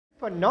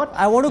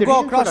I want to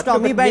go across to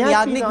Amiba and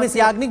Yagnik. Miss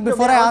Yagnik,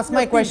 before I ask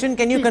my question,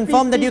 can you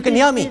confirm that you can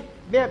hear me?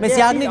 Miss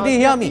Yagnik, do you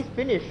hear me?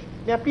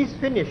 May I please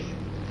finish?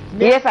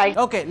 Yes, I.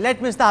 Okay, let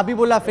Mr.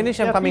 Habibullah finish.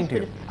 I'm coming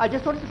to you. I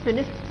just want to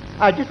finish.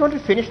 I just want to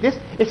finish this.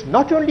 It's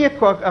not only a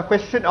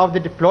question of the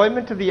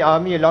deployment of the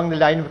army along the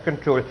line of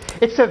control.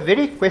 It's a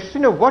very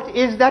question of what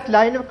is that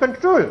line of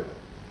control.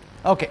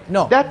 Okay,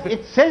 no. That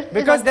itself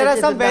because there are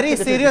some very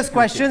serious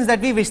questions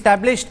that we've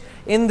established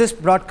in this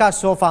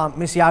broadcast so far,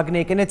 Ms.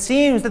 Yagnik, and it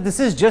seems that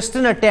this is just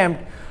an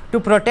attempt to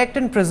protect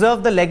and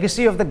preserve the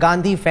legacy of the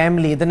Gandhi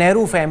family, the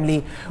Nehru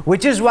family,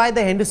 which is why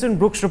the Henderson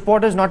Brooks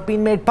report has not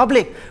been made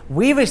public.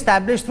 We've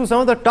established through some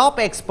of the top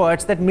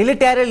experts that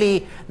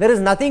militarily there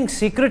is nothing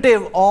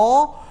secretive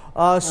or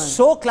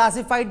so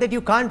classified that you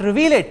can't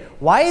reveal it.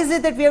 Why is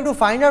it that we have to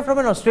find out from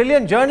an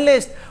Australian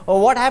journalist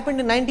or what happened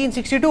in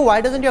 1962?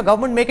 Why doesn't your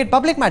government make it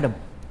public, madam?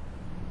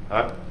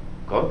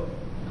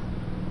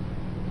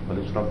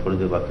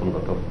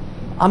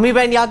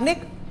 Amiba and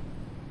Yagnik?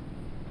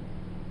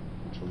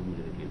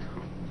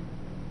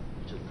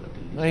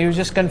 You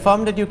just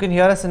confirmed that you can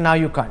hear us and now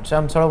you can't. So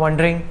I'm sort of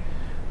wondering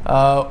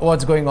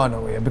what's going on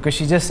over here, because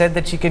she just said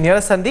that she can hear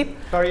us. Sandeep,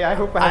 sorry, I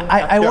hope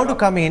I want to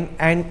come in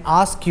and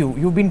ask you,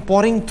 you've been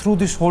pouring through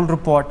this whole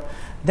report.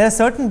 There are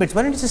certain bits.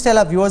 Why don't you just tell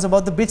our viewers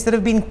about the bits that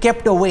have been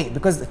kept away,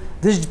 because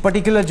this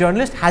particular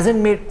journalist hasn't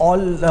made all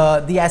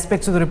the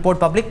aspects of the report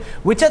public.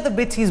 Which are the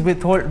bits he's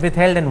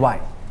withheld and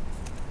why?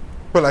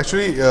 Well,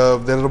 actually,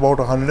 there are about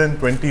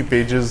 120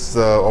 pages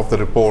of the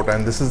report,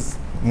 and this is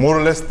more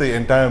or less the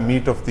entire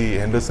meat of the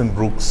Henderson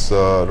Brooks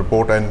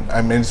report, and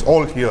I mean it's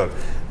all here.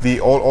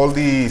 All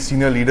the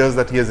senior leaders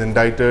that he has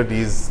indicted,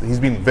 he's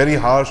been very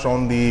harsh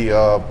on the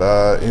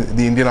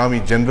Indian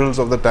Army generals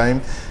of the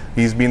time.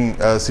 He's been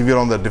severe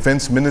on the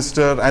defense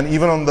minister and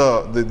even on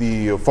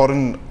the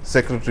foreign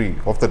secretary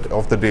of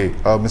the day,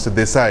 Mr.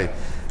 Desai,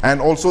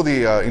 and also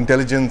the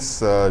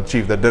intelligence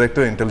chief, the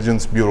director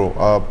intelligence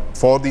bureau,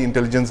 for the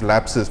intelligence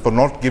lapses, for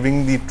not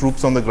giving the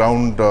troops on the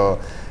ground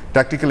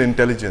tactical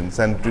intelligence,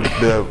 and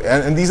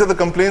these are the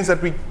complaints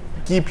that we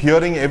keep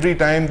hearing every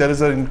time there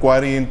is an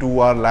inquiry into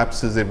our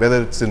lapses,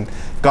 whether it's in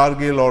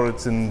Kargil or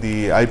it's in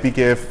the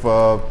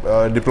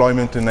IPKF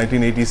deployment in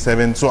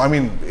 1987. So I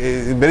mean,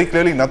 very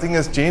clearly nothing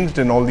has changed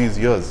in all these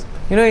years.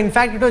 You know, in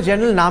fact, it was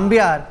General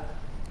Nambiar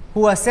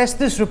who assessed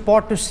this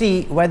report to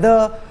see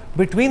whether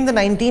between the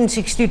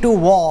 1962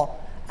 war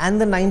and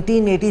the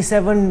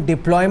 1987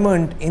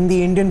 deployment in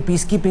the Indian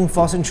peacekeeping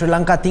force in Sri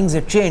Lanka, things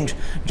have changed.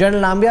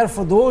 General Nambiar,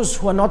 for those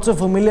who are not so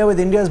familiar with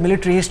India's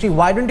military history,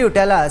 why don't you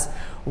tell us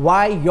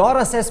why your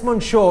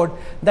assessment showed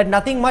that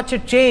nothing much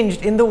had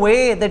changed in the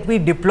way that we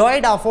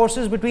deployed our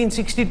forces between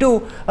 62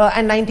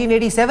 and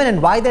 1987,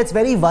 and why that's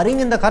very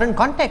worrying in the current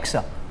context,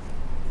 sir?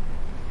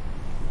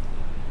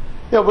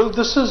 Yeah, well,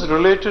 this is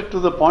related to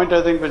the point,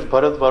 I think, which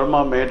Bharat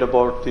Verma made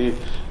about the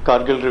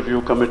Kargil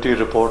Review Committee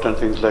report and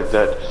things like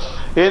that.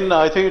 In,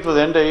 I think it was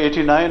end of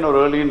 89 or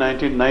early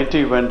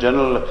 1990, when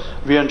General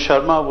V.N.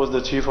 Sharma was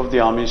the chief of the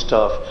army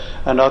staff,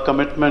 and our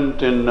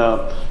commitment in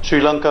Sri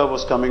Lanka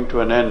was coming to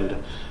an end.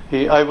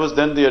 I was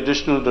then the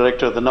additional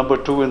director, the number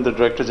 2 in the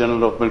Director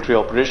General of Military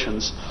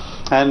Operations,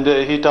 and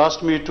he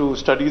tasked me to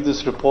study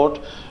this report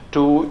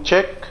to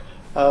check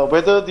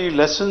whether the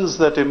lessons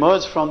that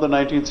emerged from the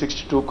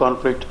 1962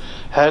 conflict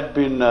had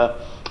been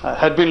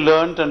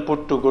learned and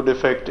put to good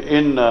effect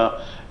in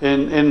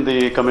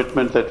the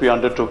commitment that we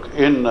undertook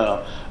in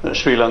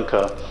Sri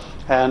Lanka.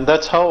 And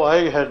that's how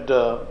I had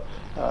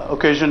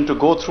occasion to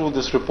go through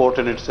this report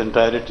in its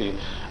entirety,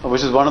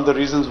 which is one of the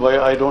reasons why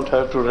I don't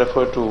have to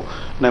refer to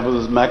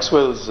Neville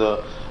Maxwell's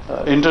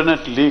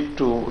internet leak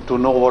to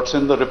know what's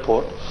in the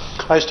report.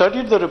 I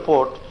studied the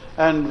report,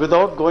 and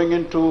without going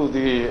into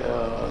the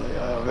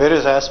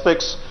various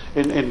aspects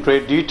in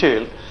great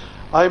detail,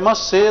 I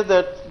must say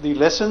that the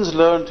lessons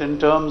learned in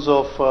terms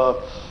of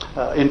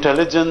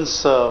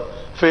intelligence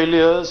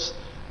failures,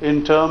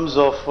 in terms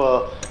of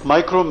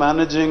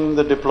micromanaging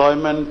the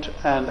deployment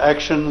and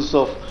actions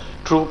of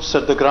troops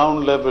at the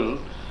ground level,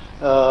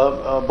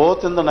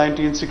 both in the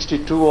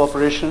 1962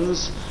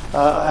 operations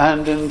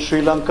and in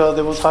Sri Lanka,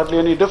 there was hardly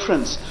any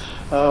difference,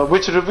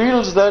 which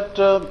reveals that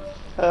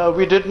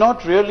we did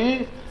not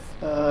really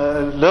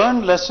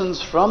learn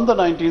lessons from the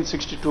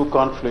 1962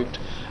 conflict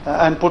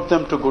and put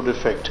them to good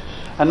effect.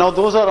 And now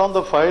those are on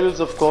the files,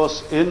 of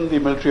course, in the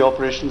Military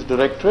Operations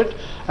Directorate,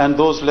 and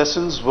those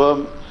lessons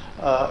were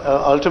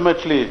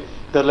ultimately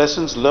the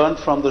lessons learned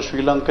from the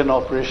Sri Lankan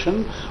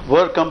operation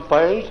were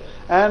compiled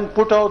and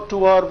put out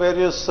to our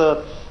various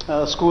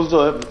schools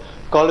or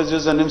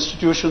colleges and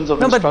institutions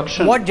of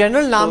instruction. But what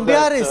General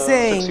Nambiar is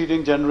saying,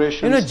 succeeding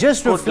generations, you know,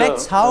 just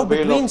reflects how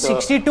between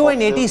 62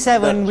 and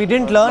 87 we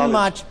didn't learn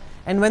much.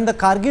 And when the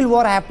Kargil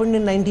war happened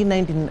in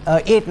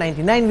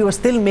 1998-99, we were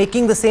still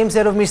making the same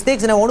set of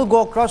mistakes. And I want to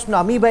go across to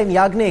Amiba and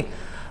Yagnik,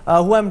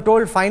 who I'm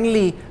told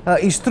finally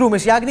is through.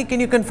 Ms. Yagnik, can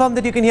you confirm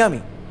that you can hear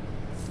me?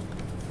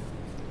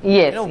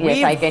 Yes,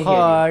 yes, I can hear you. We've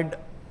heard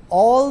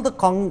all the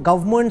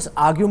government's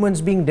arguments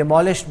being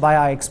demolished by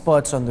our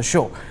experts on the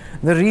show.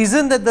 The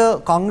reason that the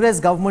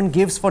Congress government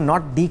gives for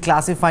not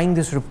declassifying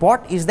this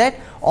report is that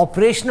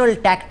operational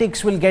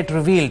tactics will get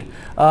revealed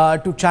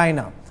to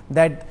China.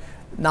 That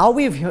now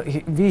we're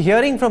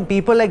hearing from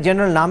people like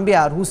General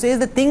Nambiar, who says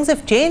that things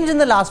have changed in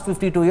the last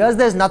 52 years.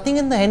 There's nothing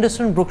in the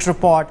Henderson Brooks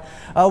report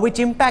which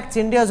impacts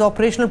India's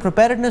operational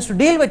preparedness to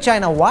deal with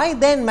China. Why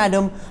then,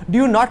 madam, do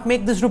you not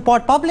make this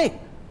report public?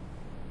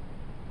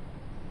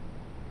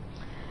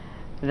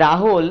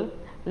 Rahul,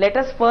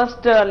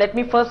 let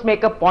me first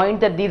make a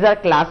point that these are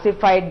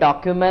classified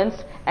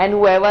documents, and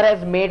whoever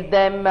has made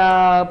them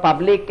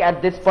public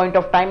at this point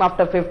of time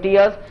after 50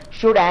 years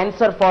should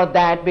answer for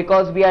that,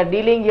 because we are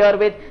dealing here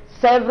with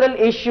several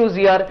issues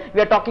here.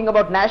 We are talking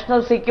about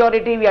national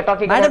security, we are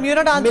talking Madam, about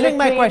you're not answering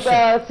my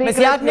question. Ms.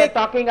 Yagnik,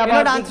 you're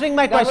not answering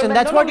my question.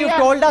 That's what you've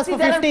told us for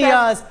 50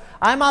 years.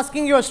 I'm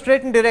asking you a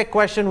straight and direct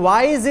question.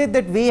 Why is it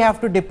that we have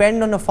to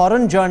depend on a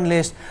foreign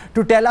journalist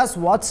to tell us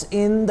what's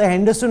in the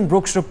Henderson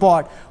Brooks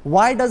report?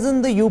 Why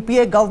doesn't the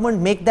UPA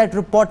government make that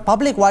report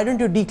public? Why don't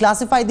you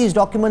declassify these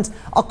documents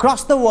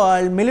across the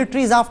world?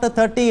 Militaries after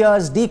 30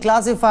 years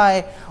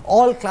declassify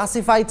all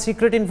classified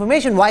secret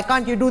information. Why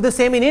can't you do the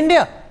same in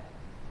India?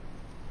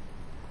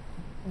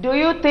 Do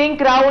you think,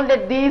 Rahul,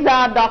 that these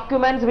are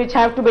documents which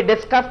have to be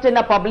discussed in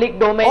a public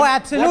domain? Oh,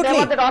 absolutely.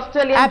 Whatever that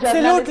Australian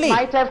journalists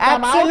might have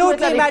come out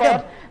with a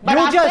madam. report,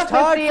 you just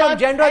heard from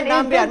General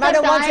Nambiar.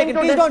 Madam, 1 second.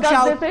 Please don't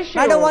shout.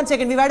 Madam, 1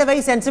 second. We've had a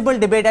very sensible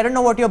debate. I don't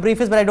know what your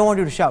brief is, but I don't want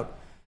you to shout.